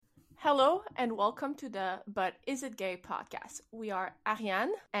Hello and welcome to the But Is It Gay podcast. We are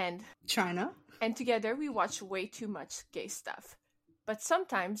Ariane and China. And together we watch way too much gay stuff. But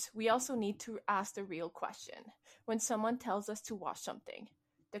sometimes we also need to ask the real question when someone tells us to watch something.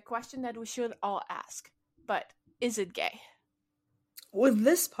 The question that we should all ask. But is it gay? With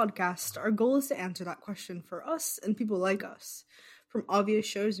this podcast, our goal is to answer that question for us and people like us. From obvious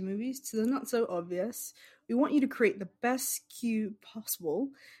shows and movies to the not so obvious, we want you to create the best queue possible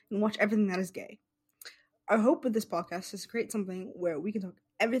and watch everything that is gay. Our hope with this podcast is to create something where we can talk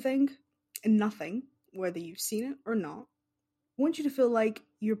everything and nothing, whether you've seen it or not. We want you to feel like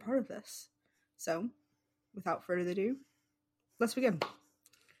you're part of this. So, without further ado, let's begin.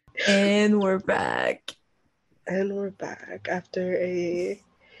 And we're back. And we're back after a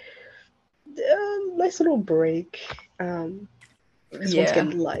nice little break. Because once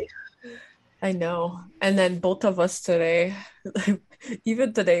again, life. I know. And then both of us today,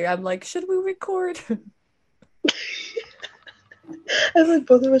 even today, I'm like, should we record? I think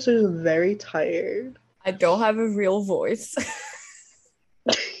both of us are just very tired. I don't have a real voice.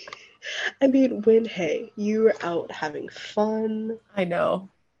 I mean, hey, you were out having fun. I know.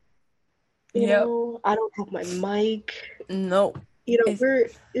 You know, I don't have my mic. No. You know,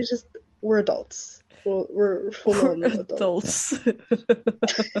 we're adults. Well, we're full-on adults.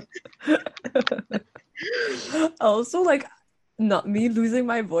 Also, like, not me losing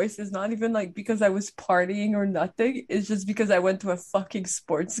my voice is not even like because I was partying or nothing. It's just because I went to a fucking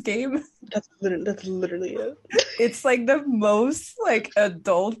sports game. That's literally it. It's like the most like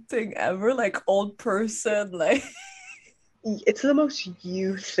adult thing ever, like old person, like it's the most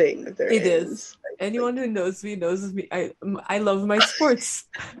you thing there is. It is. Anyone who knows me knows me. I love my sports.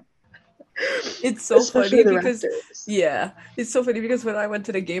 It's so Especially funny because Raptors. it's so funny because when I went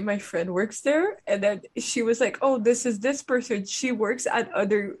to the game, my friend works there, and then she was like, "Oh, this is this person. She works at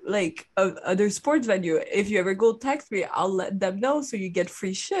other sports venue. If you ever go text me, I'll let them know so you get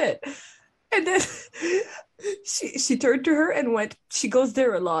free shit." And then she turned to her and went, "She goes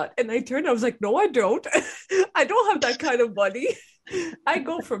there a lot." And I turned, I was like, "No, I don't. I don't have that kind of money. I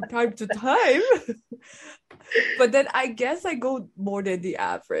go from time to time." But then I guess I go more than the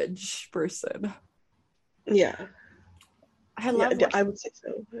average person. Yeah. I would say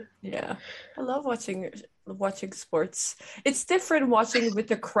so. Yeah. I love watching sports. It's different watching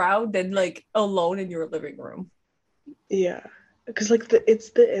with a crowd than like alone in your living room. Yeah. Because like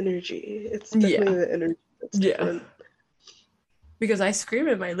it's the energy. It's definitely the energy that's different. Because I scream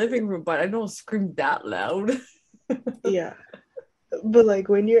in my living room, but I don't scream that loud. Yeah. But like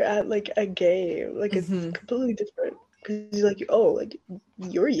when you're at like a game, like it's completely different. Because you're like, oh, like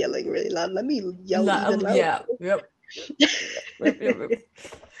you're yelling really loud. Let me yell even louder. Yeah. Yep.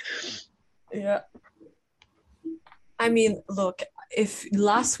 Yeah. I mean, look, if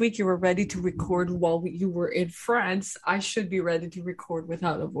last week you were ready to record while you were in France, I should be ready to record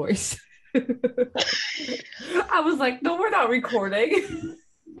without a voice. I was like, no, we're not recording.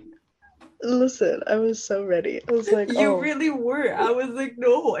 Listen, I was so ready. I was like, you really were. I was like,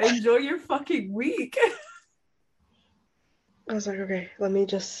 no, enjoy your fucking week. I was like, okay, let me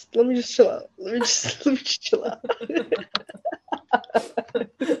just chill out. Let me just chill out.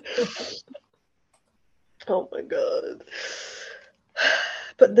 Oh my god.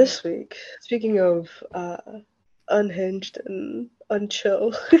 But this week, speaking of unhinged and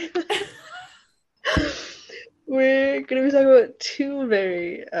unchill, we're gonna be talking about two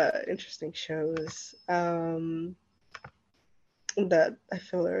very interesting shows that I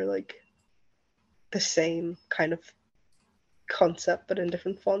feel are like the same kind of concept but in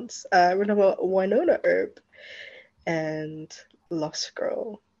different fonts. We're talking about Wynonna Earp and Lost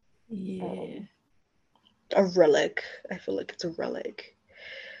Girl. Yeah. A relic. I feel like it's a relic.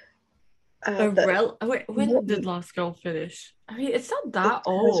 Wait, when did Lost Girl finish? I mean, it's not that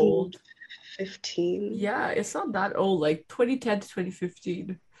old. 2015. Yeah, it's not that old, like 2010 to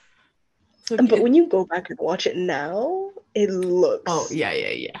 2015. So but when you go back and watch it now, it looks... Oh, yeah.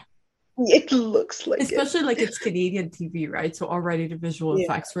 It looks like especially like it's Canadian TV, right? So already the visual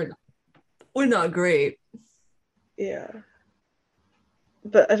effects were not great. Yeah.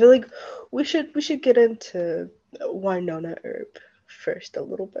 But I feel like we should get into Wynonna Earp first a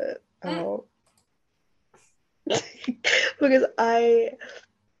little bit. Because I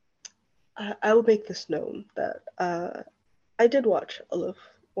will make this known that I did watch all of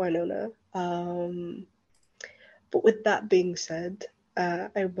Wynonna. But with that being said,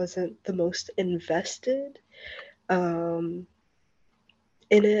 I wasn't the most invested in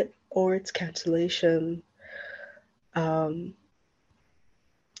it or its cancellation.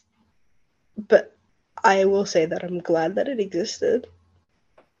 But I will say that I'm glad that it existed.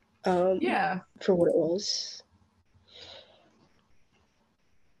 Yeah. for what it was.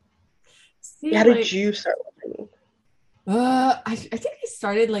 See, How did like, you start watching? I think I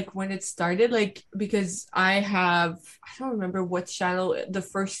started like when it started, like because I don't remember what channel the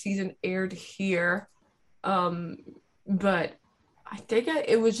first season aired here. Um, but I think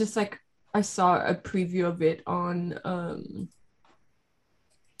it was just like I saw a preview of it on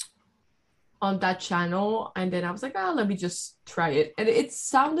that channel, and then I was like, oh, let me just try it. And it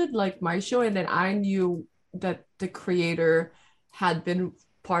sounded like my show, and then I knew that the creator had been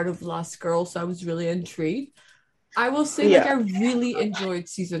part of Lost Girl, so I was really intrigued. I will say, like, Yeah. I really enjoyed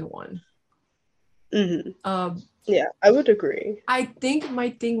season one. Hmm. Um, Yeah, I would agree. I think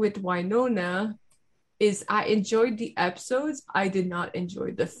my thing with Wynonna is I enjoyed the episodes. I did not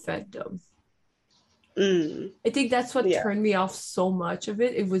enjoy the fandom. Mm. I think that's what Yeah. turned me off so much of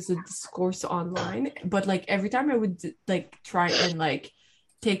it. It was a discourse online, but like every time I would like try and like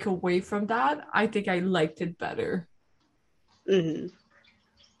take away from that, I think I liked it better. Hmm.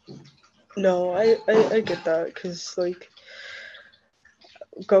 No, I get that because like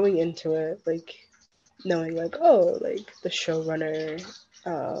going into it, like knowing like oh like the showrunner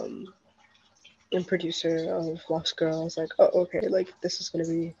um and producer of Lost Girl, I was like oh okay like this is gonna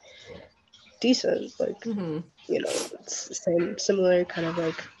be decent like Mm-hmm. it's the same similar kind of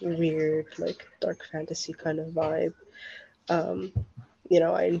like weird like dark fantasy kind of vibe. Um,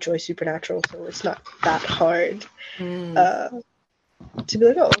 I enjoy supernatural, so it's not that hard Mm. uh to be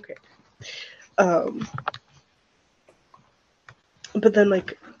like oh okay. Um, but then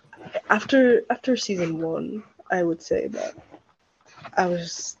like after season one, I would say that I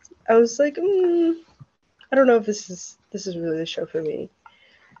was like, I don't know if this is really the show for me.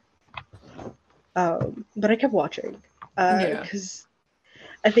 But I kept watching Yeah. because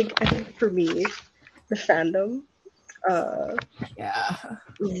I think for me the fandom uh, Yeah.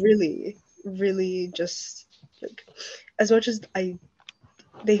 really really just like as much as I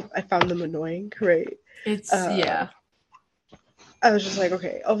found them annoying, right? It's Uh, yeah. I was just like,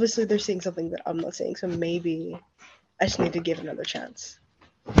 okay, obviously they're seeing something that I'm not seeing, so maybe I just need to give another chance,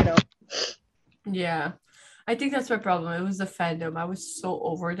 you know? Yeah. I think that's my problem. It was the fandom. I was so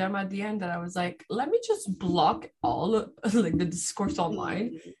over them at the end that I was like, let me just block all like the discourse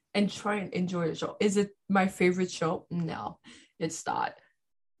online Mm, and try and enjoy the show. Is it my favorite show? No, it's not.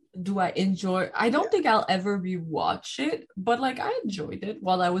 Do I enjoy? I don't yeah, think I'll ever rewatch it, but like I enjoyed it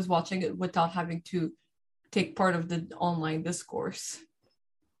while I was watching it without having to take part of the online discourse.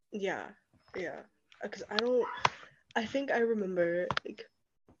 yeah, yeah. Because I think I remember, like,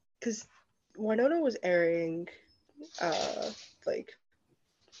 because Wynonna was airing, uh, like,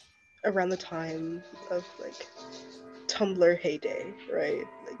 around the time of, like, Tumblr heyday, right?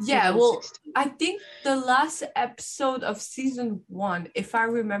 Like, Yeah, well, 2016. I think the last episode of season one, if I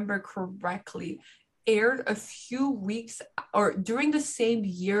remember correctly, aired a few weeks or during the same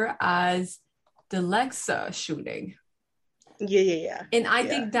year as the Lexa shooting. Yeah, yeah, yeah, And I yeah.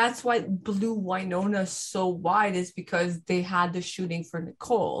 think that's why blew Wynonna so wide is because they had the shooting for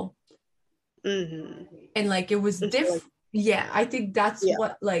Nicole. Mm-hmm. And like it was And so, like, different. Yeah, I think that's yeah.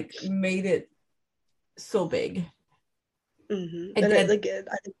 what like made it so big. Mm-hmm. And And then I think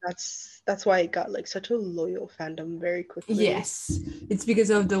that's why it got like such a loyal fandom very quickly. yes, it's because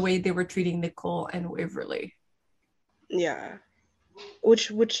of the way they were treating Nicole and Waverly. Yeah,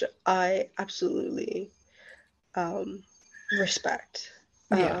 which I absolutely um respect.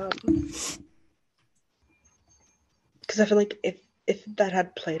 Yeah. Because I feel like if that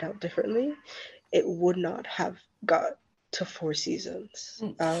had played out differently, it would not have got to 4 seasons.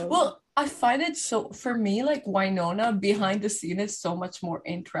 Mm. Well, I find it so for me, like Wynonna behind the scene is so much more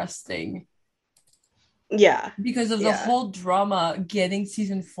interesting Yeah, because of the yeah, whole drama getting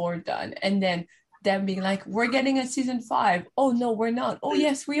season four done and then them being like, we're getting a season five. Oh no, we're not. Oh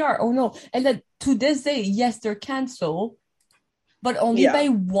yes, we are. Oh no. And then to this day, yes, they're canceled, but only yeah, by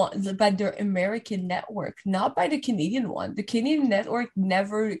one by their American network, not by the Canadian one. The Canadian network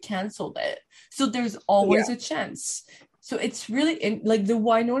never canceled it. So there's yeah. always a chance. So it's really like the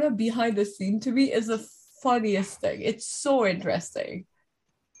Wynonna behind the scene to me is the funniest thing. It's so interesting.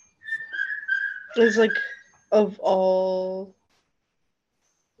 It's like of all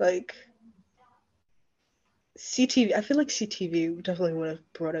like CTV, I feel like CTV definitely would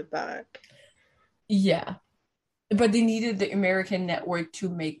have brought it back. Yeah. But they needed the American network to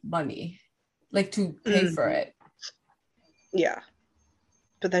make money, like to pay for Mm, it. yeah,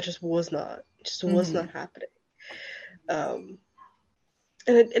 but that just was not Mm-hmm. happening. Um,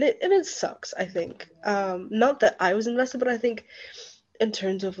 and it sucks. I think not that I was invested, but I think in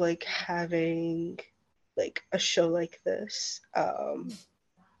terms of like having like a show like this,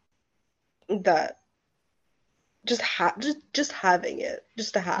 that just having it,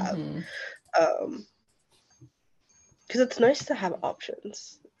 just to have, Hmm. um, because it's nice to have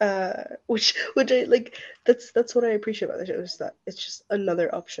options. Which I like. That's what I appreciate about the show, is that it's just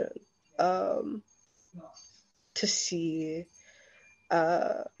another option, um, to see,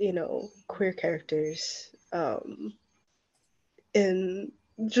 queer characters, in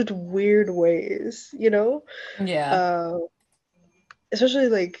just weird ways, Yeah. uh, especially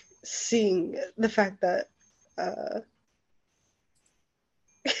like seeing the fact that, uh,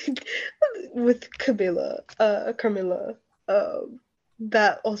 with Camilla, um,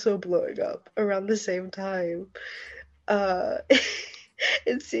 that also blowing up around the same time, uh,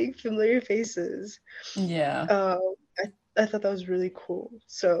 and seeing familiar faces. Yeah. Um, I thought that was really cool.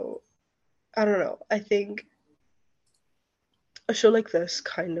 So I don't know. I think a show like this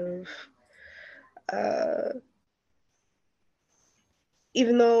kind of, uh,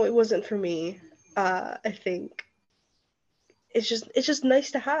 even though it wasn't for me, I think it's just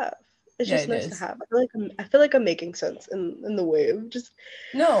nice to have. It's Yeah, just it nice to is. have. I feel like I'm making sense in the way of just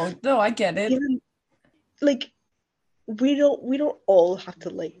No, no, I get it. even like we don't all have to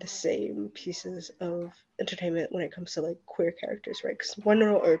like the same pieces of entertainment when it comes to like queer characters, right? Because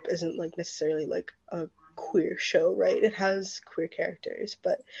Wynonna Earp isn't like necessarily like a queer show, right? It has queer characters,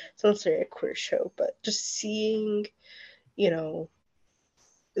 but it's not necessarily a queer show. But just seeing, you know,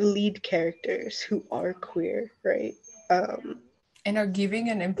 lead characters who are queer, right? Um, And are giving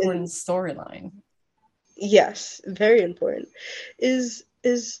an and important storyline. yes, very important, is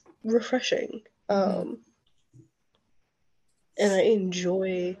refreshing. Hmm. And I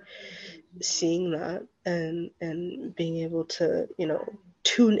enjoy seeing that, and being able to,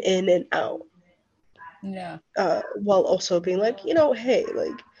 tune in and out, Yeah. while also being like, hey,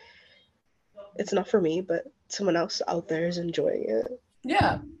 like, it's not for me, but someone else out there is enjoying it.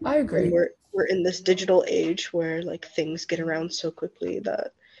 Yeah, I And agree. we're in this digital age where like things get around so quickly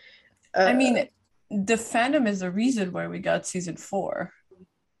that, I uh mean, the fandom is the reason why we got season 4.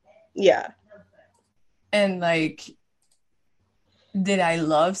 yeah. And like, did I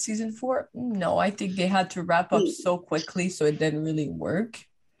love season 4? No, I think they had to wrap up Mm, so quickly, so it didn't really work.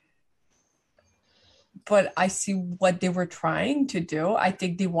 But I see what they were trying to do. I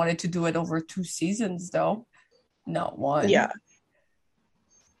think they wanted to do it over 2 seasons, though, not one. yeah.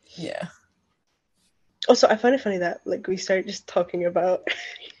 Yeah. Also, I find it funny that like we start just talking about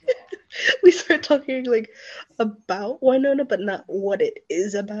we start talking like about Winona, but not what it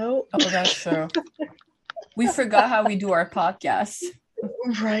is about. Oh, that's true. We forgot how we do our podcast.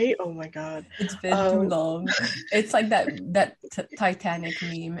 Right? Oh my God. It's been too Um, long. It's like that Titanic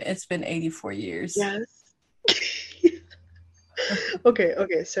meme. It's been 84 years. yes.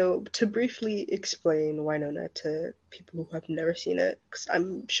 Okay. So to briefly explain Winona to people who have never seen it, because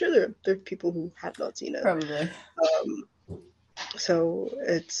I'm sure there are people who have not seen it. Probably. Um, so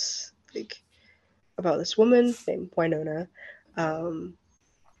it's like about this woman named Wynonna. Um,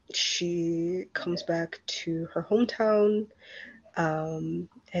 she comes back to her hometown, and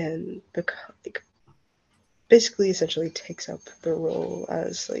like basically essentially takes up the role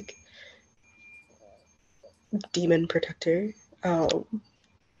as like demon protector.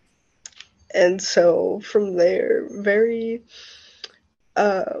 And so from there, very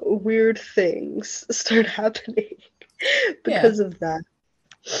weird things start happening Yeah. because of that.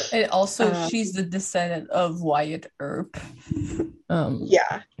 And also, Uh, she's the descendant of Wyatt Earp, um,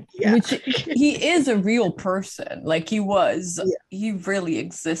 yeah, yeah, which he is a real person. Like yeah. he really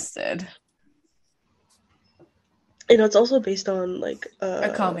existed. You know, it's also based on like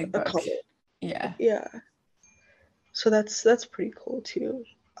A comic a book. comic. Yeah. Yeah, so that's pretty cool too.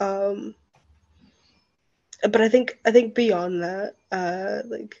 Um, but I think beyond that,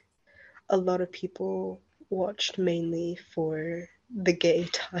 like a lot of people watched mainly for the gay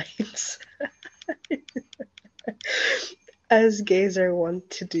times, as gays are wont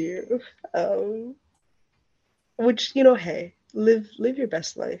to do. Um, which, hey, live your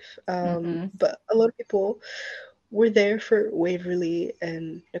best life. Hmm. But a lot of people were there for Waverly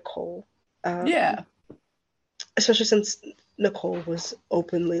and Nicole, um, Yeah. especially since Nicole was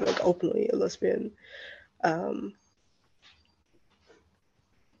openly a lesbian. Um,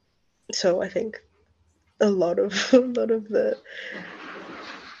 so I think a lot of a lot of the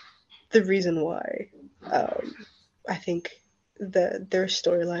reason why, um, I think that their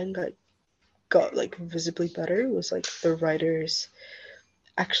storyline got like visibly better was like the writers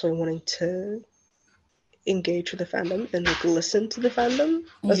actually wanting to engage with the fandom and like listen to the fandom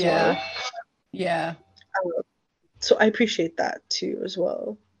as well. Yeah. Yeah. So I appreciate that too as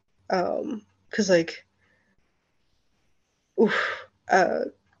well. Because like, oof, uh,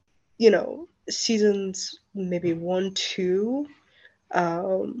 seasons maybe 1, 2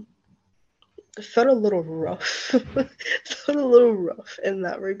 um felt a little rough. Felt a little rough in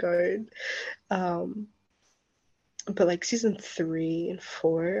that regard. Um but like season 3 and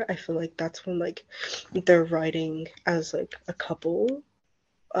 4, I feel like that's when like their writing as like a couple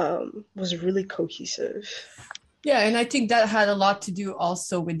was really cohesive. Yeah, and I think that had a lot to do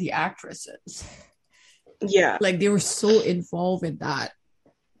also with the actresses. Yeah. Like they were so involved in that.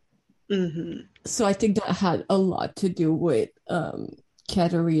 Mm-hmm. So I think that had a lot to do with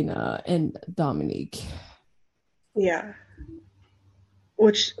Katerina and Dominique. Yeah.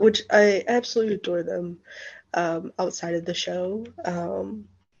 Which I absolutely adore them outside of the show.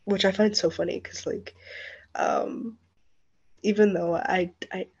 Which I find so funny because like um even though I'm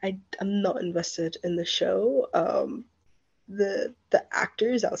not invested in the show, the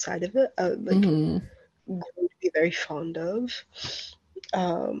actors outside of it like Mm-hmm. grown to be very fond of.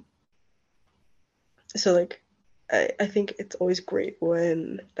 Um, so like I think it's always great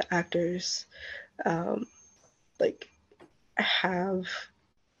when the actors um, like have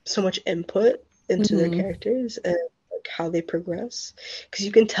so much input into their Mm-hmm. characters and like how they progress, because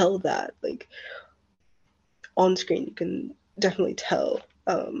you can tell that like on screen you can definitely tell.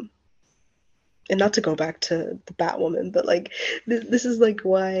 And not to go back to the Batwoman, but like this is like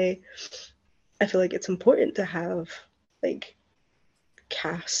why I feel like it's important to have like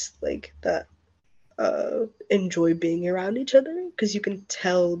casts like that enjoy being around each other, because you can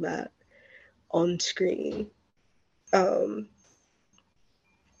tell that on screen. Um,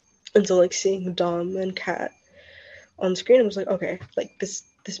 and so like seeing Dom and Kat on screen, I was like, okay, like this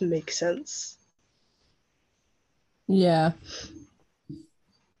makes sense. Yeah.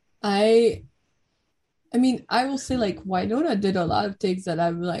 I I mean, I will say like Wynonna did a lot of things that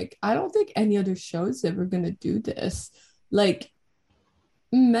I'm like, I don't think any other show is ever gonna do this. Like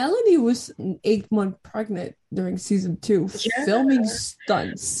Melanie was 8 months pregnant during season 2, Yeah. filming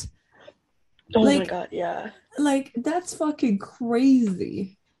stunts. Oh my Like, god, yeah. like that's fucking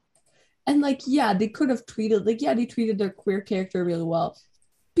crazy. And like, yeah, they could have treated like, yeah, they treated their queer character really well.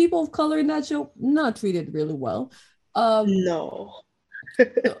 People of color in that show not treated really well. Um, No.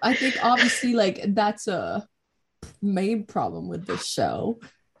 so I think obviously like that's a main problem with the show,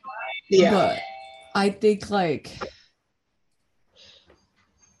 Yeah. but I think like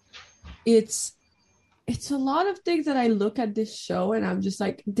it's it's a lot of things that I look at this show and I'm just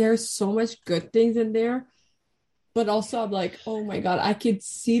like, there's so much good things in there, but also I'm like, oh my god, I could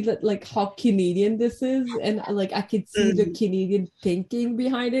see that like how Canadian this is, and like I could see the Mm, Canadian thinking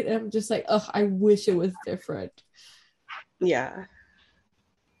behind it, and I'm just like, oh, I wish it was different. yeah.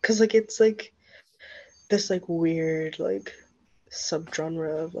 Cause like it's like this like weird like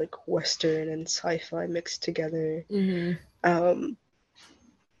subgenre of like Western and sci-fi mixed together. Mm-hmm. Um,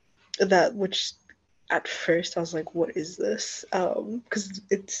 that which at first I was like, what is this? Because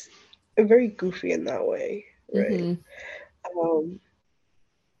it's very goofy in that way, right? Mm-hmm. Um,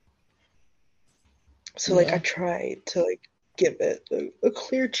 so like I Yeah. tried to like give it a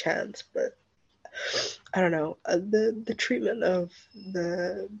clear chance, but I don't know. The treatment of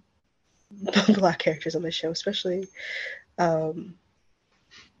the black characters on the show, especially um,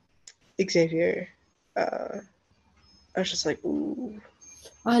 Xavier, I was just like, ooh,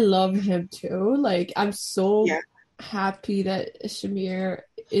 I love him too. Like, I'm so yeah, happy that Shamir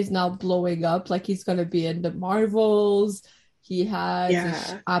is now blowing up. Like, he's gonna be in the Marvels. He has a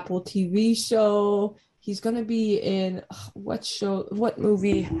yeah. Apple TV show. He's gonna be in what show? What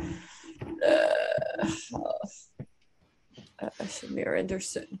movie? Shamir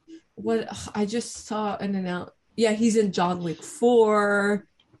Anderson. What I just saw an announcement. Yeah, he's in John Wick 4.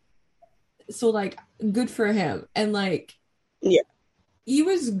 So like, good for him. And like, Yeah. he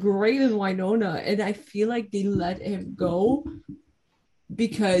was great in Wynonna, and I feel like they let him go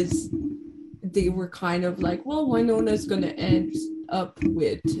because they were kind of like, well, Wynonna's gonna end up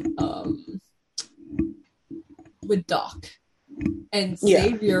with Doc, and Yeah.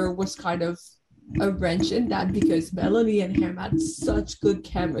 Xavier was kind of a wrench in that because Melanie and him had such good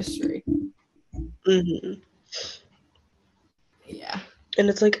chemistry. Hmm. Yeah. And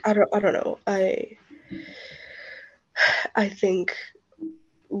it's like I don't know. I think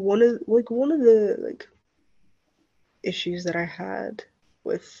one of the like issues that I had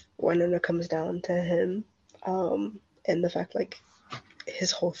with Wynonna comes down to him, and the fact like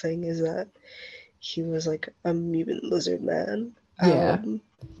his whole thing is that he was like a mutant lizard man. Yeah.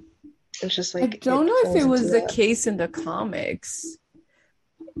 It's just I like don't it know if it falls into was the that. case in the comics.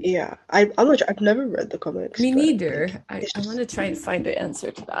 Yeah, I'm not sure. I've never read the comics, Me but neither. like I it's want just to try and find the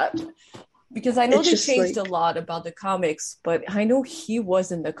answer to that. Because I know It's they just changed a like, lot about the comics, but I know he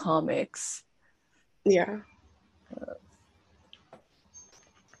was in the comics. yeah,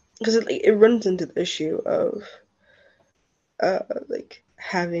 because it runs into the issue of like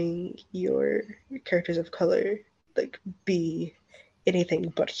having your characters of color like be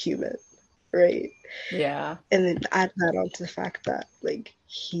anything but human, right? Yeah. And then add that on to the fact that like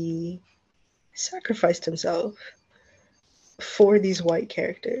he sacrificed himself for these white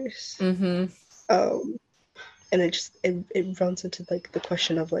characters. Mm-hmm. Um, and it runs into like the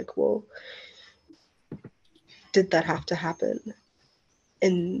question of like, well, did that have to happen?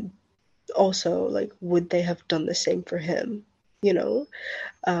 And also like, would they have done the same for him? You know?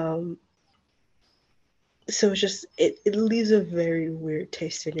 Um, so it's just it leaves a very weird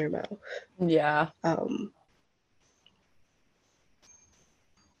taste in your mouth. Yeah. Um,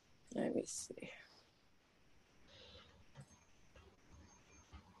 Let me see.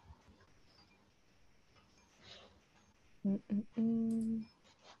 Mm-mm-mm.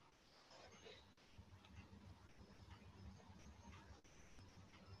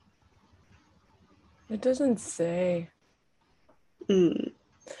 It doesn't say. mm,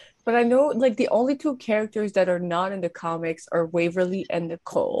 But I know like the only two characters that are not in the comics are Waverly and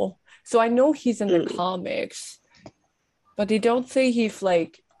Nicole. So I know he's in the mm, comics, but they don't say he's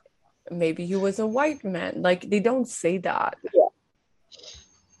like maybe he was a white man. Like they don't say that. yeah,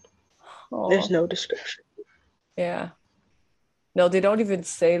 there's Oh, no description. yeah. No, they don't even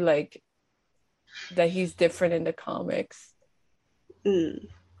say like that he's different in the comics. Mm.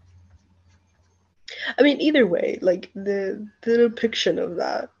 I mean, either way, like the depiction of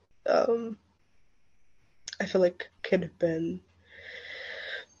that, um, I feel like could have been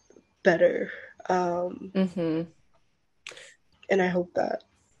better. Um, Mm-hmm. and I hope that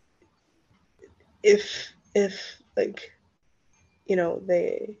if like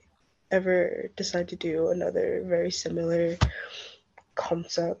they ever decide to do another very similar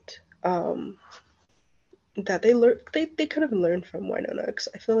concept, that they could have learned from Wynonna, because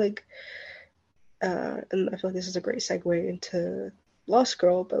I feel like and I feel like this is a great segue into Lost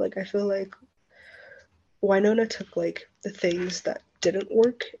Girl, but like I feel like Wynonna took like the things that didn't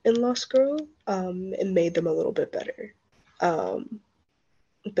work in Lost Girl, and made them a little bit better. Um,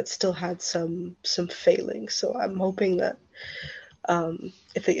 but still had some failings. So I'm hoping that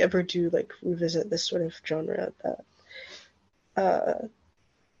if they ever do like revisit this sort of genre, that uh,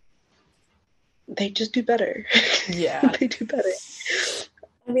 they just do better. Yeah. They do better.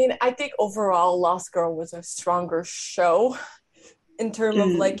 I mean, I think overall Lost Girl was a stronger show in terms of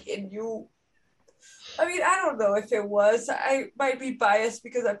Mm, like it you I mean, I don't know if it was. I might be biased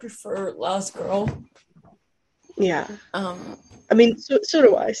because I prefer Lost Girl. yeah. Um, I mean, so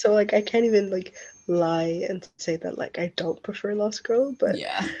do I. So like, I can't even like lie and say that like I don't prefer Lost Girl, but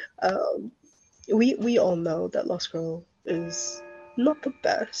yeah. um, we all know that Lost Girl is not the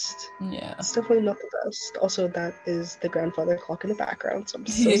best. Yeah. It's definitely not the best. Also, that is the grandfather clock in the background, so I'm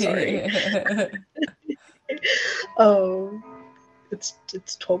so sorry. Um,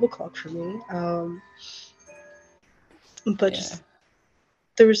 it's 12 o'clock for me. But Yeah. just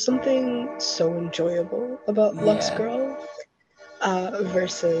there was something so enjoyable about Lost Yeah. Girl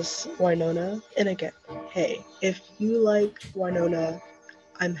versus Wynonna. And again, hey, if you like Wynonna,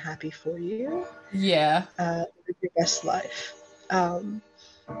 I'm happy for you. Yeah. Live your best life. Um,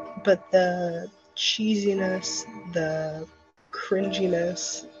 but the cheesiness, the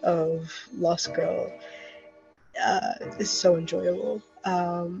cringiness of Lost Girl is so enjoyable.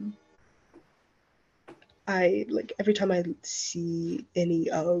 I like every time I see any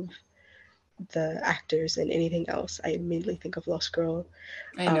of the actors in anything else, I immediately think of Lost Girl.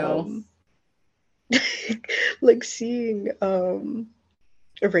 I know. Um, like seeing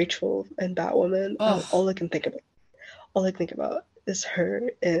Rachel and Batwoman, Oh, all I think about is her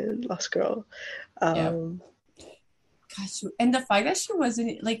in Lost Girl. yeah. Um, Gosh, and the fact that she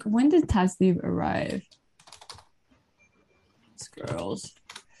wasn't like, when did Tasneem arrive? These girls.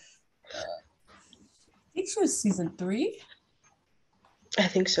 I think she was season 3. I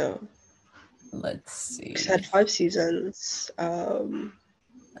think so. Let's It's had see. 5 seasons. Uh,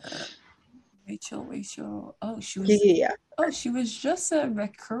 Rachel. Oh, she Yeah, was. yeah, yeah. Oh, she was just a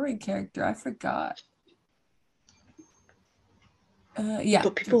recurring character. I forgot. Yeah,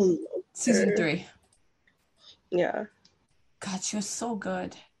 But people love season her. 3. Yeah. God, she was so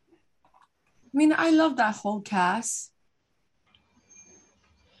good. I mean, I love that whole cast.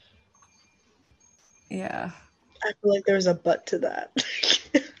 Yeah. I feel like there's a but to that.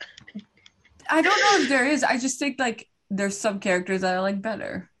 I don't know if there is. I just think like there's some characters that I like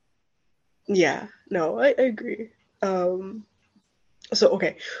better. Yeah, no, I agree. So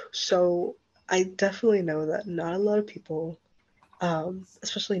okay, so I definitely know that not a lot of people,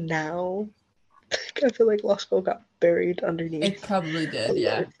 especially now, I feel like Lost Girl got buried It underneath probably a did, lot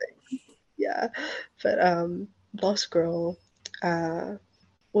yeah. of things. Yeah, but Lost Girl uh,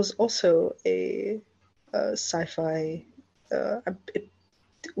 was also a sci-fi. It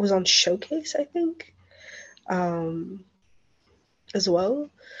was on Showcase, I think, um, as well.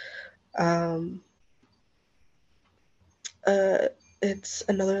 Um, uh, it's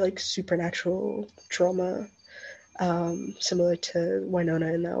another like supernatural drama, similar to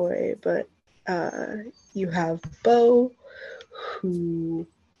Wynonna in that way, but uh, you have Bo, who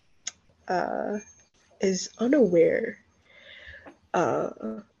uh, is unaware uh,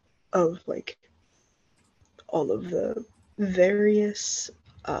 of like all of the various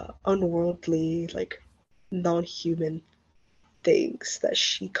unworldly, like non-human things that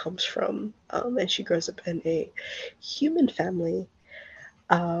she comes from, and she grows up in a human family.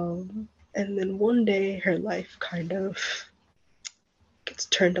 And then one day her life kind of gets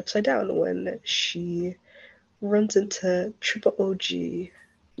turned upside down when she runs into triple OG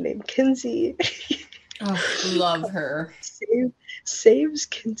named Kinsey. Oh, love her. Save, saves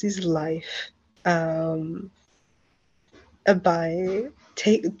Kinsey's life um, by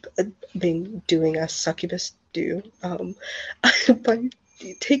take being doing as succubus do by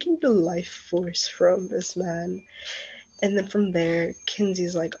taking the life force from this man. And then from there,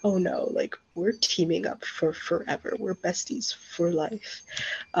 Kinsey's like, oh no, like we're teaming up for forever. We're besties for life.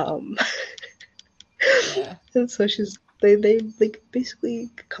 Um, Yeah. and so they like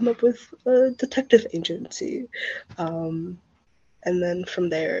basically come up with a detective agency. Um, and then from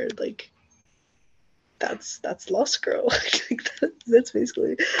there, like that's Lost Girl. Like, that's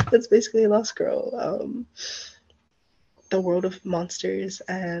basically Lost Girl. The world of monsters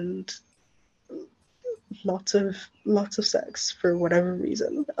and lots of sex for whatever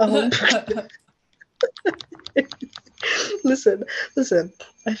reason. Listen, listen.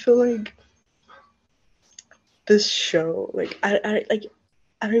 I feel like this show, like I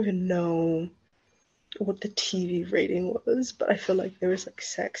don't even know what the TV rating was, but I feel like there was like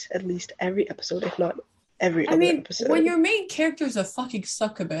sex at least every episode, if not every I other mean, when episode. your main character is a fucking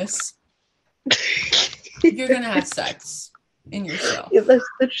succubus, you're gonna have sex in your show. Yeah,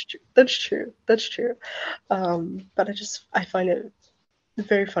 that's true. That's true. That's true. But I find it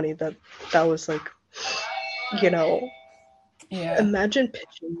very funny that that was like, you know, Yeah, imagine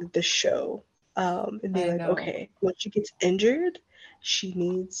pitching the show, and being I like, know. okay, when she gets injured, she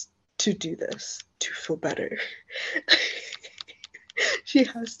needs to do this to feel better. She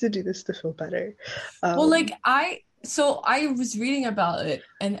has to do this to feel better. Well, like Um, I was reading about it,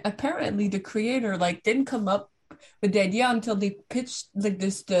 and apparently the creator like didn't come up with the idea until they pitched like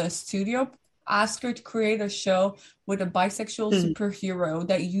this the studio asked her to create a show with a bisexual mm, superhero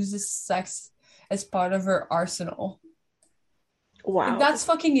that uses sex as part of her arsenal. Like wow. that's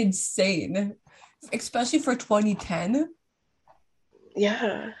fucking insane, especially for 2010.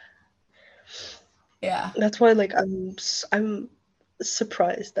 Yeah. Yeah, That's why like I'm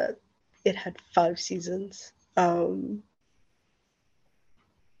surprised that it had 5 seasons.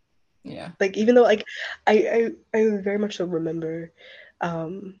 yeah, Like even though like I very much so remember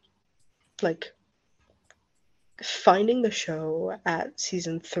um like finding the show at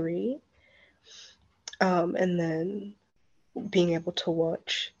season 3, and then being able to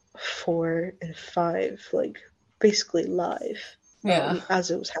watch 4 and 5 like basically live, yeah. as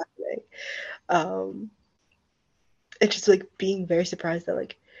it was happening. Um, it's just like being very surprised that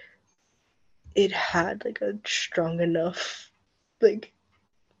like it had like a strong enough like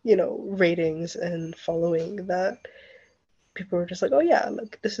ratings and following that people were just like, oh yeah,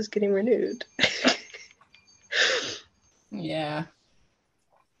 like this is getting renewed. Yeah.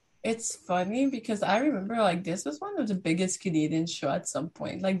 It's funny because I remember like this was one of the biggest Canadian show at some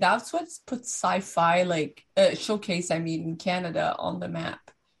point. Like that's what's put sci-fi like showcase, I mean, in Canada on the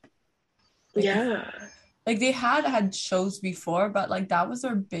map. Like if Yeah. like they had shows before, but like that was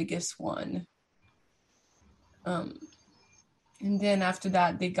their biggest one. Um and then after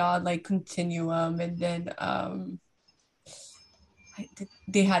that they got like Continuum and then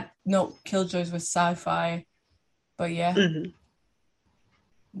they had no Killjoys with sci-fi. But yeah, Hmm.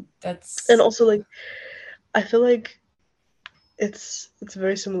 And that's also like I feel like it's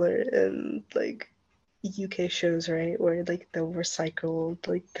very similar in like UK shows, right? Where like they'll recycle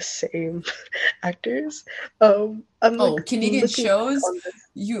like the same actors. I'm oh, like Canadian looking back shows, on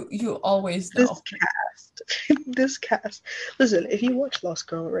you always this know. cast. This cast. Listen, if you watch Lost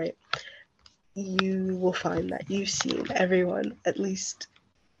Girl, right, you will find that you've seen everyone at least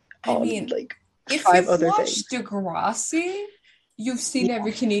I on mean, like if 5 you've other watched things. Degrassi, you've seen Yeah,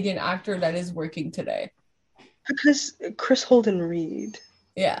 every Canadian actor that is working today. because Chris Holden Reed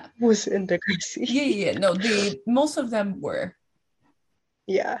Yeah. was in Yeah, Degrassi. yeah, yeah. No, most of them were.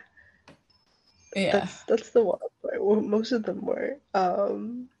 Yeah, Yeah. that's the one. Well, most of them were.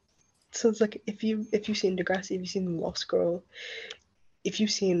 So it's like if you've seen Degrassi, if you've seen Lost Girl, if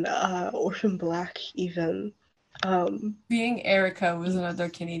you've seen Orphan Black, even Being Erica was you, another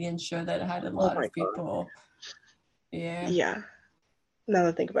Canadian show that had a oh lot my of god, people. Yeah. yeah. Now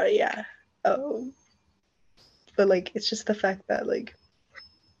that I think about it, yeah. Um, but like it's just the fact that like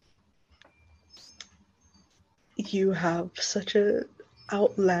you have such a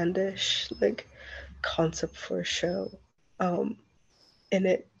outlandish like concept for a show, um, and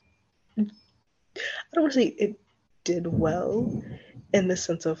I don't want to say it did well in the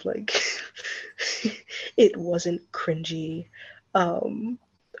sense of like it wasn't cringy, um,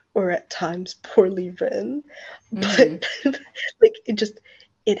 or at times poorly written, Mm-hmm. but like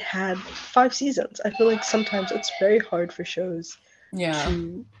it had 5 seasons. I feel like sometimes it's very hard for shows Yeah.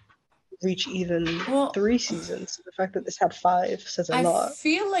 to reach even Well, 3 seasons. The fact that this had 5 says a I lot.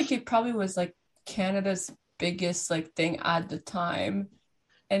 feel like it probably was like Canada's biggest like thing at the time.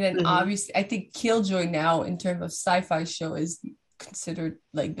 And then Hmm. obviously I think Killjoy now in terms of sci-fi show is considered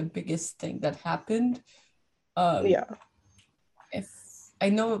like the biggest thing that happened. Um Yeah. if I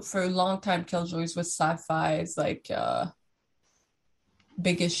know for a long time Killjoys was sci-fi's like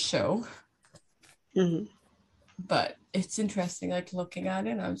biggest show, Hmm. but it's interesting like looking at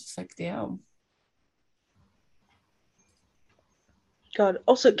it and I was just like, damn. God.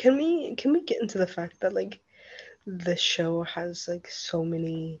 Also, can we get into the fact that like this show has like so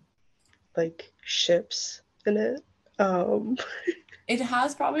many like ships in it? Um, It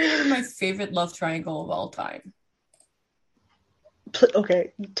has probably one of my favorite love triangle of all time.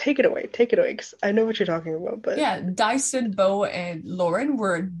 okay, take it away, because I know what you're talking about, but Yeah, Dyson, Bo, and Lauren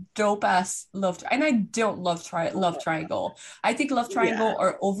were dope ass and I don't love triangle. I think love yeah. triangle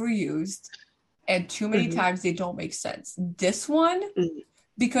are overused and too many Hmm. times they don't make sense. This one, Hmm.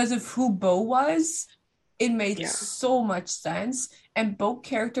 because of who Bo was, it made Yeah. so much sense. And both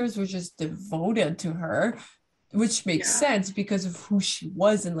characters were just devoted to her, which makes Yeah. sense because of who she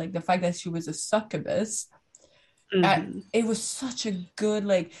was and like the fact that she was a succubus. Hmm. It was such a good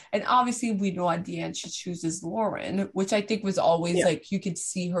like, and obviously we know at the end she chooses Lauren, which I think was always Yeah. like you could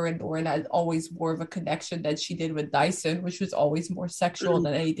see her and Lauren had always more of a connection than she did with Dyson, which was always more sexual Hmm.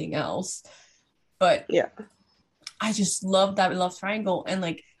 than anything else. But Yeah. I just love that love triangle, and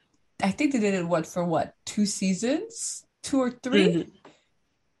like I think they did it for what 2 seasons, 2 or 3. Hmm.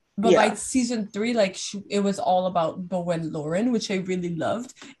 But by Yeah. season 3, like it was all about Bo and Lauren, which I really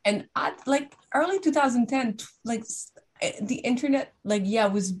loved. And at like early 2010, like the internet, like yeah,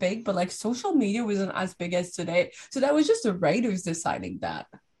 was big, but like social media wasn't as big as today. So that was just the writers deciding that.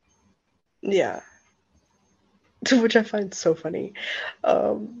 Yeah. Which I find so funny,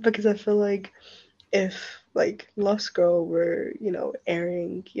 because I feel like if like Lost Girl were,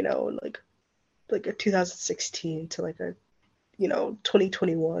 airing, like a 2016 to like a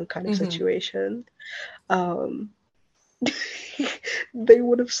 2021 kind of Mm-hmm. situation, um, they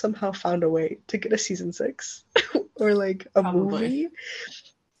would have somehow found a way to get a season 6 or like a Probably. movie.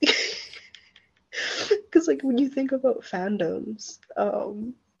 Because like when you think about fandoms,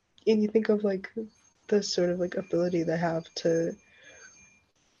 and you think of like the sort of like ability they have to,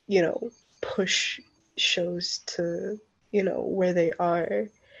 you know, push shows to, where they are,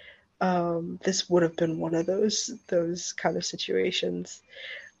 this would have been one of those kind of situations,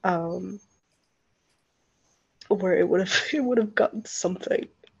 um, where it would have gotten something,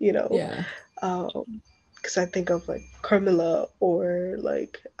 you know. Yeah. Because I think of like Carmilla or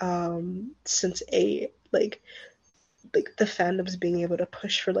like Since 8, like the fandoms being able to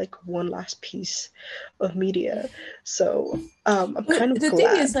push for like one last piece of media. So I'm But kind of the thing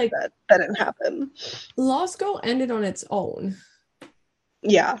glad is, like, that that didn't happen. Lost Girl ended on its own.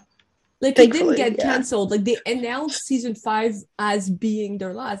 Yeah, Like it didn't thankfully, get yeah. canceled. Like they announced season 5 as being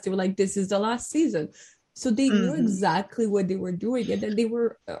their last. They were like, "This is the last season," so they knew Hmm. exactly what they were doing. And then they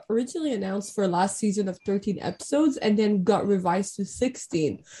were originally announced for last season of 13 episodes, and then got revised to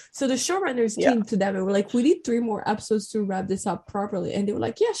 16. So the showrunners Yeah, came to them and were like, "We need 3 more episodes to wrap this up properly," and they were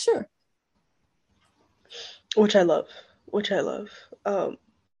like, "Yeah, sure." which I love, which I love.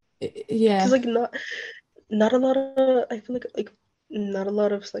 Because Yeah. like not a lot of, I feel like not a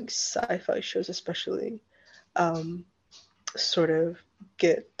lot of like sci-fi shows especially um sort of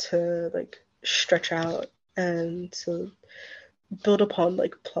get to like stretch out and to build upon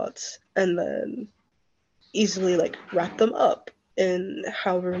like plots and then easily like wrap them up in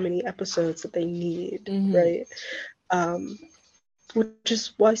however many episodes that they need, Mm-hmm. right? Um which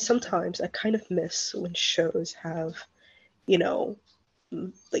is why sometimes I kind of miss when shows have, you know,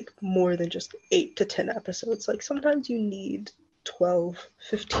 like more than just 8 to 10 episodes. Like sometimes you need 12,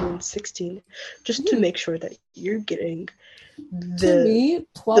 15, 16, just to Hmm. make sure that you're getting To the me, the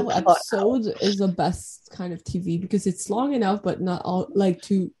 12 plot out. episodes is the best kind of TV because it's long enough, but not all like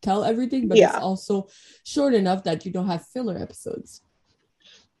to tell everything, but it's Yeah. also short enough that you don't have filler episodes.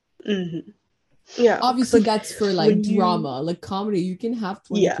 Hmm. Yeah, because Obviously, like that's for like when you drama, like comedy, you can have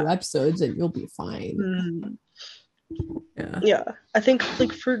yeah. 22 episodes and you'll be fine. Mhm. Yeah. Yeah, I think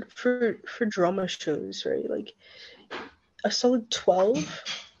like for drama shows, right? Like a solid 12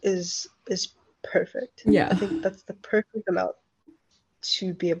 is perfect. I Yeah. think that's the perfect amount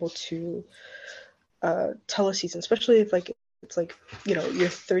to be able to tell a season, especially if like it's like, your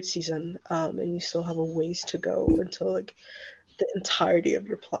third season, and you still have a ways to go until like the entirety of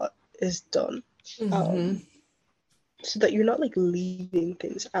your plot is done. Hmm. Um, so that you're not like leaving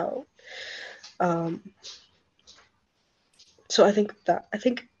things out. Um, so I think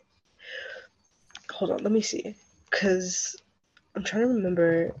hold on, let me see. Because I'm trying to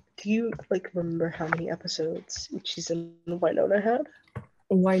remember. Do you like remember how many episodes each season Wynonna had?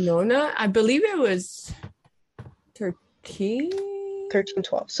 Wynonna, I believe it was 13. 13,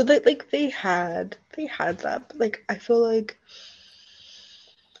 12. So they had that, but like I feel like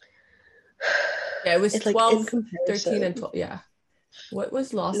Yeah, it was it's like in 12, 13, and comparison, 12. Yeah. What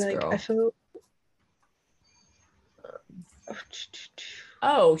was Lost like I Girl? feel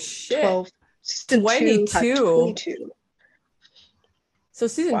Oh, shit. 12. Season 2 had 22. 22. So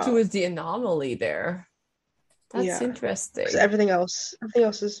season two Wow. is the anomaly there. That's Yeah. Because interesting. everything else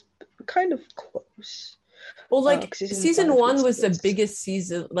is kind of close. Well, like 'Cause season season 5 one gets was the this. biggest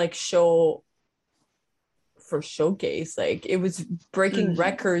season, like show for Showcase. Like it was breaking Mhm.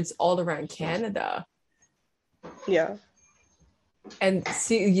 records all around Canada. Yeah. And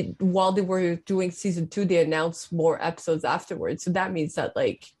see, while they were doing season two, they announced more episodes afterwards. So that means that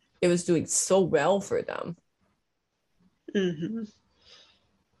like it was doing so well for them. Hmm.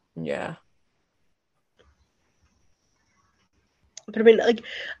 Yeah. But I mean, like,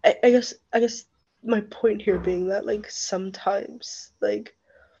 I guess my point here being that like sometimes like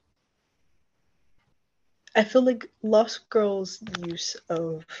I feel like Lost Girl's use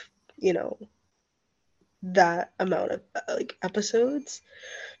of you know that amount of like episodes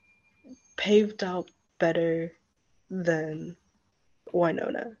paved out better than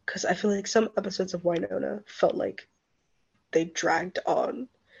Wynonna, because I feel like some episodes of Wynonna felt like they dragged on.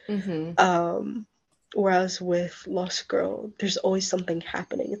 Mm-hmm. Um, whereas with Lost Girl, there's always something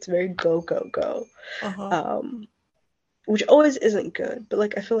happening. It's very go go go. Uh-huh. Um, which always isn't good. But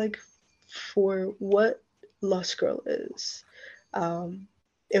like I feel like for what Lost Girl is,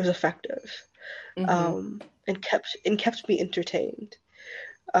 it was effective, Mm-hmm. and kept me entertained.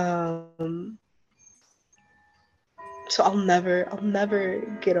 Um, so I'll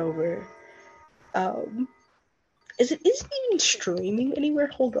never get over. Um, is it even streaming anywhere?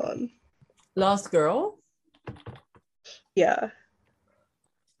 Hold on. Lost Girl. Yeah.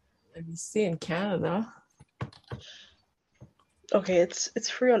 Let me see in Canada. Okay, it's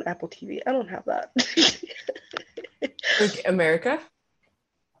free on Apple TV. I don't have that. Like America.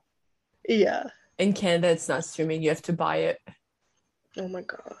 Yeah. In Canada, it's not streaming. You have to buy it. Oh my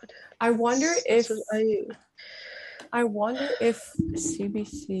God. I wonder That's if what I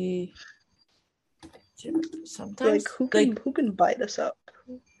CBC like. sometimes Who can like who can buy this up?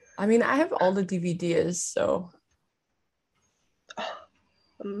 I mean I have all the DVDs, so Oh,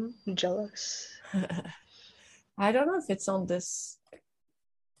 I'm jealous. I don't know if it's on this.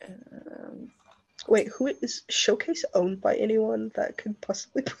 Um, Wait, who is Showcase owned by anyone that could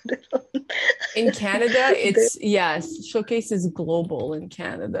possibly put it on? in Canada, There. it's yes, Showcase is global in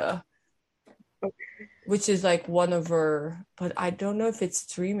Canada, which is like one of our. But I don't know if it's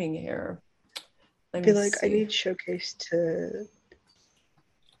streaming here. Let Be me like, I see. need Showcase to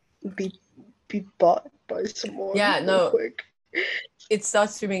be be bought by someone Yeah, real no, quick. it's not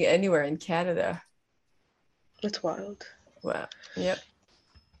streaming anywhere in Canada. That's wild. Well, yep.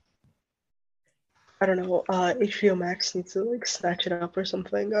 I don't know. HBO Max needs to like snatch it up or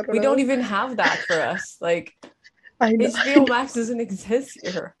something. I don't We don't know. even have that for us. Like I know. I HBO know. Max doesn't exist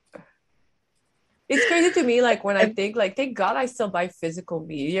here. It's crazy to me, like when I think, like, thank God I still buy physical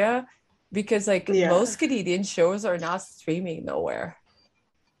media because like Yeah, most Canadian shows are not streaming nowhere.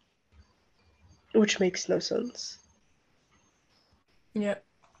 which makes no sense. Yep.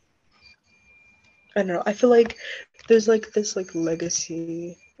 I don't know. I feel like there's like this like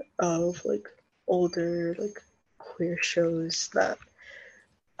legacy of like older like queer shows that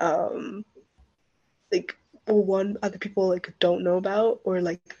um like one other people like don't know about or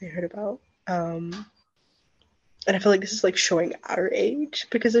like they heard about. And I feel like this is like showing our age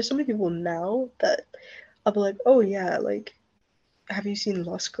because there's so many people now that I'll be like, oh yeah, like have you seen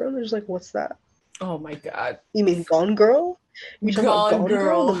Lost Girl? There's like, what's that? Oh my God. You mean Gone Girl? You talking about Gone Gone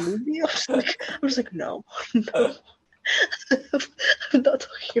Girl, the Girl. movie? I was like, no, no, I'm not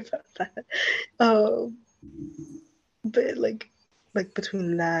talking about that. Um, but like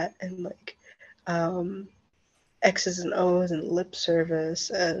between that and like um X's and O's and lip service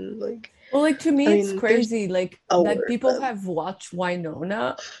and like Well, like to I me, it's mean, there's crazy. Like that our people have watched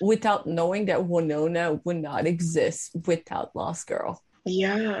Wynonna without knowing that Wynonna would not exist without Lost Girl.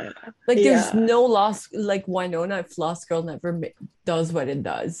 yeah, Like there's yeah. no Lost like Wynonna if Lost Girl never does what it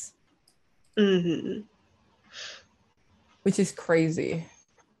does, Hmm. which is crazy.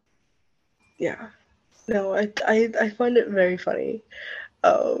 Yeah. No, I find it very funny.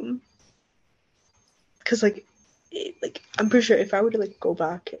 Um, because like I'm pretty sure if I were to like go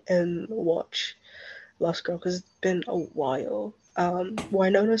back and watch Lost Girl, because it's been a while,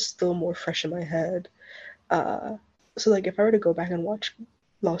 Wynona's still more fresh in my head. Uh, so like if I were to go back and watch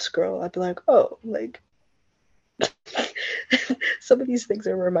Lost Girl, I'd be like, oh, like some of these things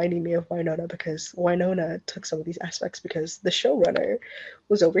are reminding me of Wynonna because Wynonna took some of these aspects because the showrunner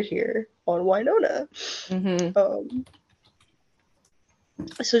was over here on Wynonna. Hmm. Um,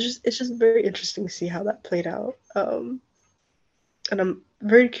 so it's just very interesting to see how that played out. And I'm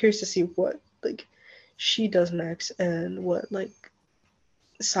very curious to see what like she does next and what like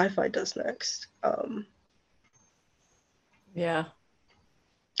sci-fi does next. Yeah.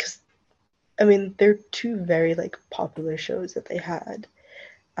 Because I mean they're two very like popular shows that they had.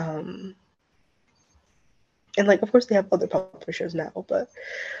 Um, and like of course they have other popular shows now,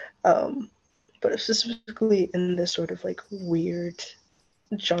 um, but specifically in this sort of like weird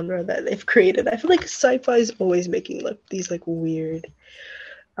genre that they've created. I feel like sci-fi is always making like these like weird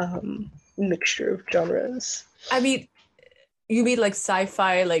mixture of genres. I mean, you mean like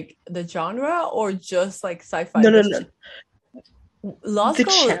sci-fi, like the genre, or just like sci-fi? No, no, no. Lost The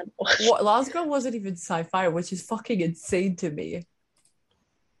Girl, channel. Lost Girl wasn't even sci-fi, which is fucking insane to me.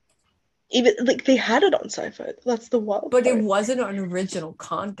 Even like they had it on sci-fi. That's the wild But it part. wasn't an original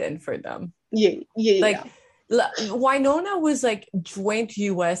content for them. Yeah, yeah, yeah. Like Wynonna was like joint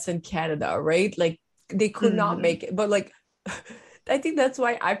US and Canada, right? Like they could not Mm-hmm. make it. But like I think that's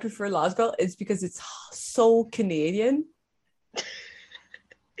why I prefer Lost Girl is because it's so Canadian.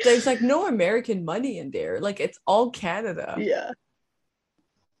 There's like no American money in there. Like it's all Canada, Yeah.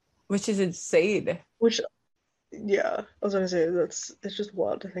 which is insane. Which, yeah, I was gonna say it's just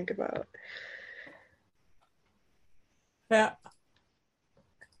wild to think about. Yeah.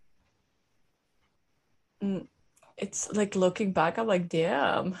 Mm. It's like looking back, I'm like,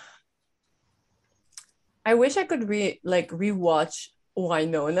 damn. I wish I could rewatch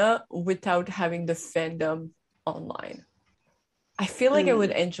Wynonna without having the fandom online. I feel like I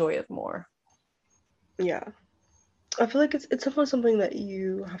would Mm, enjoy it more. yeah. I feel like it's definitely something that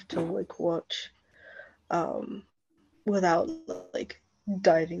you have to like watch um without like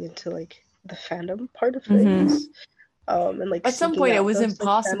diving into like the fandom part of Hmm. things. And like At some seeking point, it out was those like fandom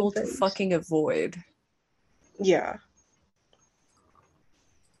impossible to things. fucking avoid. Yeah.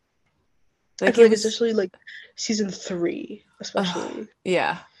 I Like feel it like was, especially like season 3, uh, especially.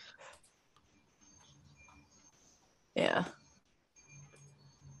 yeah, yeah.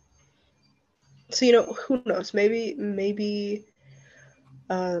 So who knows? Maybe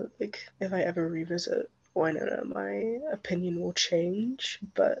like if I ever revisit Wynonna, my opinion will change.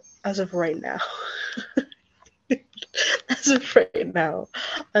 But as of right now, as of right now,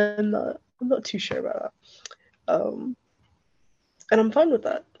 I'm not too sure about that. And I'm fine with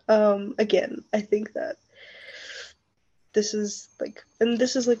that. Again, I think that this is like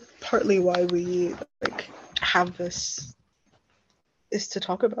partly why we like have this is to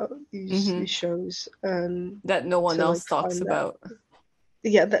talk about these Hmm. shows and That no one to else like talks find out, about.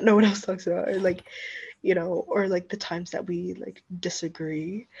 yeah, that no one else talks about, or like or like the times that we like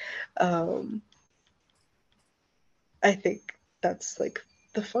disagree. um I think that's like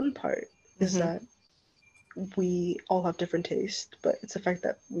the fun part is Hmm. that we all have different tastes, but it's the fact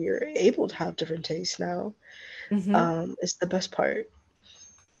that we're able to have different tastes now Hmm. is the best part.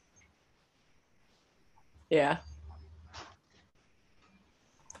 Yeah.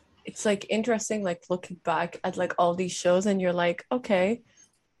 It's like interesting, like looking back at like all these shows, and you're like, okay,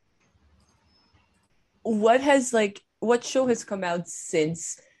 what show has come out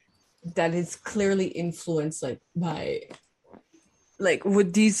since that is clearly influenced like by like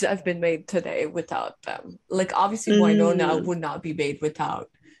would these have been made today without them? Like obviously Wynonna Mm, would not be made without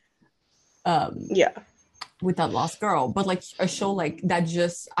um yeah. with that Lost Girl. But like a show like that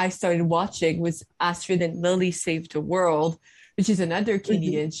just I started watching was Astrid and Lily Save the World, which is another Mhm.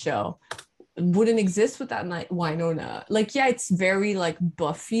 Canadian show. Wouldn't exist without Wynonna. Like, yeah, it's very like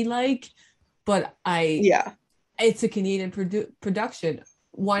Buffy like, but Yeah. it's a Canadian production.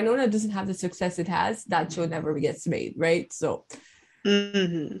 Wynonna doesn't have the success it has. That show never gets made, right? So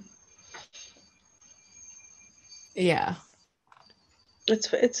Hmm. yeah.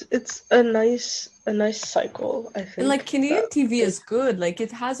 It's a nice cycle, I And like think, Canadian that TV is. is good. Like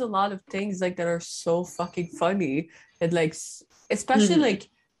it has a lot of things like that are so fucking funny. And like especially Mhm. like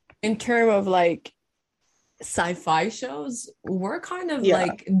in terms of like sci-fi shows, we're kind of Yeah.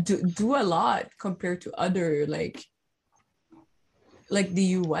 like do a lot compared to other like the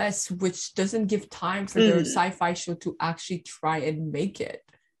US, which doesn't give time for their Mm. sci-fi show to actually try and make it.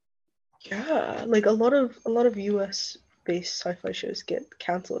 Yeah, like a lot of US based sci-fi shows get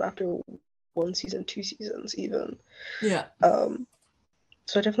canceled after one season, two seasons even. Yeah. Um,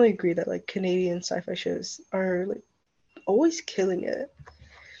 so I definitely agree that like Canadian sci-fi shows are like always killing it.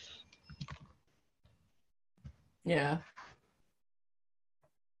 Yeah.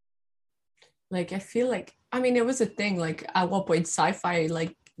 Like I feel like I mean it was a thing like at one point sci-fi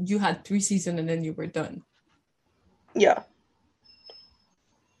like you had 3 seasons and then you were done. Yeah.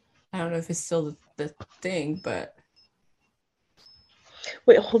 I don't know if it's still the thing, but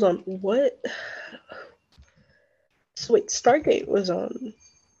Wait, hold on. What? So wait, Stargate was on,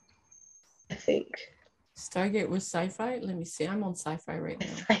 I think. Stargate was sci-fi. Let me see. I'm on sci-fi right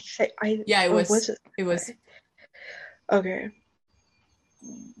now. Yeah, it Or was. was it? It was. Okay.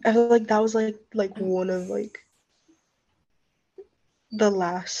 I feel like that was like one of like the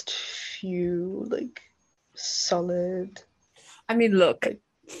last few like solid I mean, look, like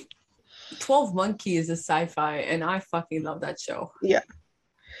 12 Monkeys is sci-fi, and I fucking love that show. yeah,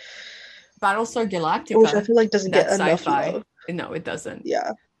 Battlestar which I Galactica, feel like doesn't get that's enough sci-fi. love. No, it doesn't.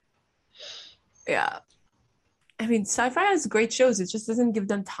 Yeah. Yeah. I mean, sci-fi has great shows. It just doesn't give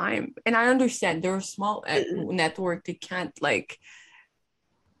them time. And I understand they're a small Mm-mm. network. They can't like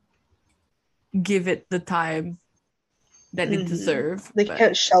give it the time that it Hmm. deserves. They But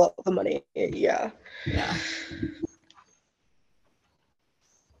can't shell out the money. Yeah. yeah.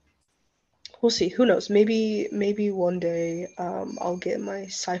 We'll see. Who knows? Maybe one day I'll get my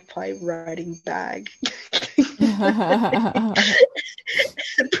sci-fi writing bag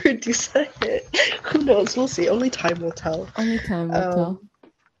and produce a hit. Who knows? We'll see. Only time will tell. Only time will tell. Um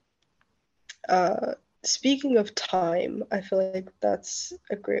uh Speaking of time, I feel like that's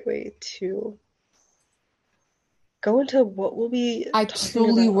a great way to go into what we'll be I talking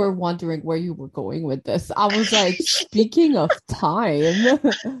truly about. were wondering where you were going with this. I was like, speaking of time,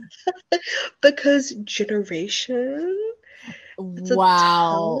 Because generation, it's a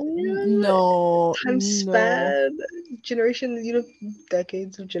wow. time No, time no. span, generation,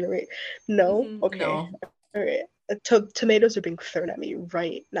 decades of generate. No? Okay. No. All right. Tomatoes are being thrown at me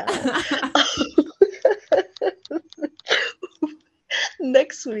right now.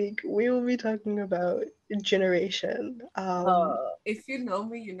 Next week, we will be talking about generation. If you know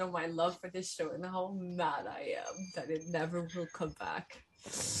me, you know my love for this show and how mad I am that it never will come back.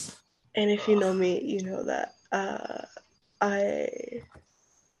 And if you know me, you know that I,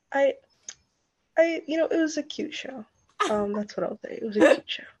 I, it was a cute show. That's what I'll say. It was a cute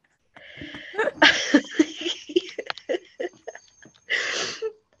show.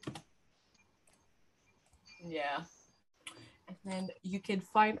 Yeah. And then you can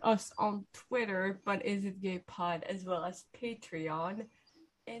find us on Twitter, but is it gay pod, as well as Patreon.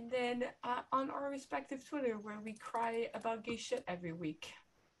 And then on our respective Twitter, where we cry about gay shit every week.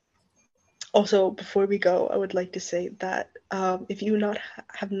 Also, before we go, I would like to say that if you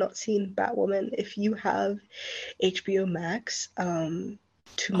have not seen Batwoman, if you have HBO Max,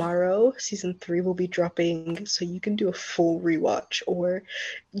 tomorrow season 3 will be dropping, so you can do a full rewatch, or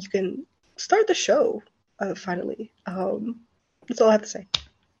you can start the show. Finally, that's all I have to say.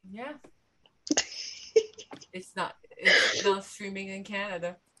 Yeah. It's not streaming in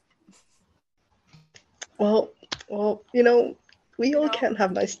Canada. Well, we all can't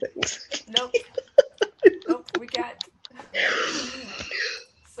have nice things. Nope. Nope, we can't.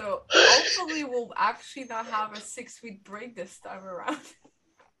 So hopefully we'll actually not have a 6-week break this time around.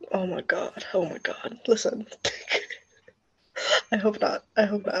 Oh my god. Oh my god. Listen. I hope not. I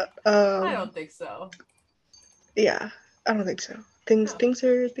hope not. I don't think so. Yeah, I don't think so. No. Things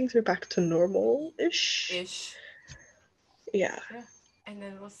are back to normal-ish. Ish. Yeah. And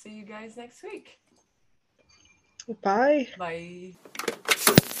then we'll see you guys next week. Bye. Bye.